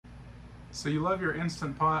So you love your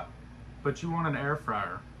Instant Pot, but you want an air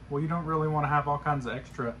fryer. Well, you don't really want to have all kinds of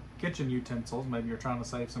extra kitchen utensils. Maybe you're trying to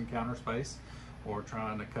save some counter space or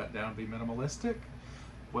trying to cut down, be minimalistic.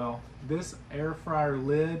 Well, this air fryer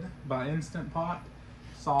lid by Instant Pot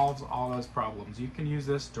solves all those problems. You can use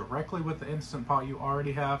this directly with the Instant Pot you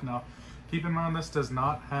already have. Now, keep in mind this does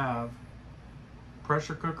not have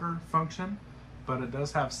pressure cooker function, but it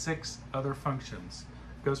does have 6 other functions.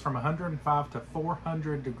 It goes from 105 to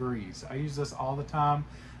 400 degrees. I use this all the time,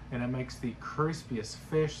 and it makes the crispiest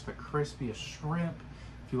fish, the crispiest shrimp.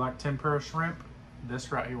 If you like tempura shrimp,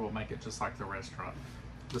 this right here will make it just like the restaurant.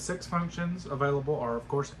 The 6 functions available are, of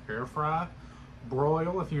course, air fry,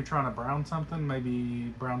 broil if you're trying to brown something,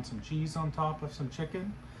 maybe brown some cheese on top of some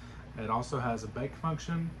chicken. It also has a bake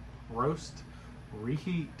function, roast,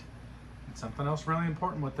 reheat. And something else really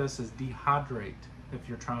important with this is dehydrate. If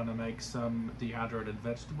you're trying to make some dehydrated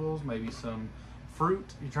vegetables, maybe some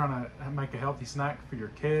fruit, you're trying to make a healthy snack for your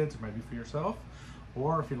kids or maybe for yourself,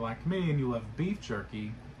 or if you're like me and you love beef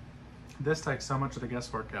jerky, this takes so much of the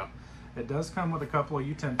guesswork out. It does come with a couple of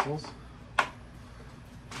utensils.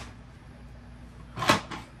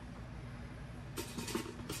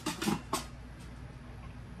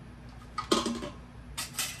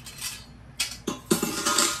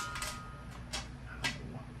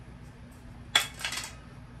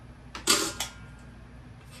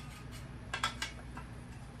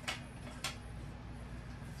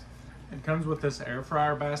 It comes with this air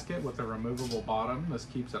fryer basket with a removable bottom. This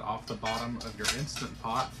keeps it off the bottom of your Instant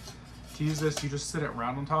Pot. To use this, you just sit it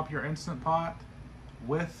right on top of your Instant Pot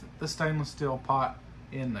with the stainless steel pot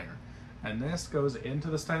in there. And this goes into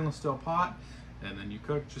the stainless steel pot, and then you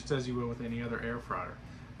cook just as you would with any other air fryer.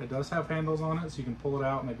 It does have handles on it, so you can pull it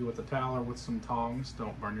out maybe with a towel or with some tongs.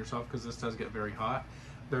 Don't burn yourself because this does get very hot.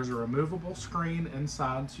 There's a removable screen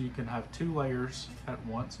inside, so you can have 2 layers at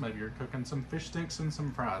once. Maybe you're cooking some fish sticks and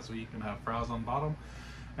some fries, so you can have fries on bottom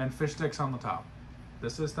and fish sticks on the top.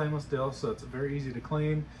 This is stainless steel, so it's very easy to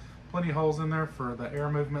clean. Plenty of holes in there for the air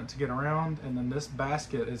movement to get around, and then this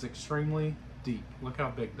basket is extremely deep. Look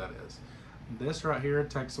how big that is. This right here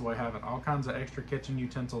takes away having all kinds of extra kitchen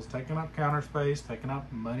utensils, taking up counter space, taking up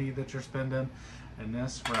money that you're spending, and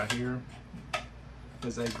this right here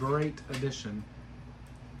is a great addition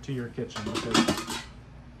to your kitchen because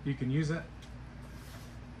you can use it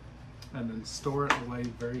and then store it away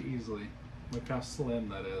very easily. Look how slim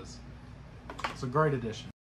that is. It's a great addition.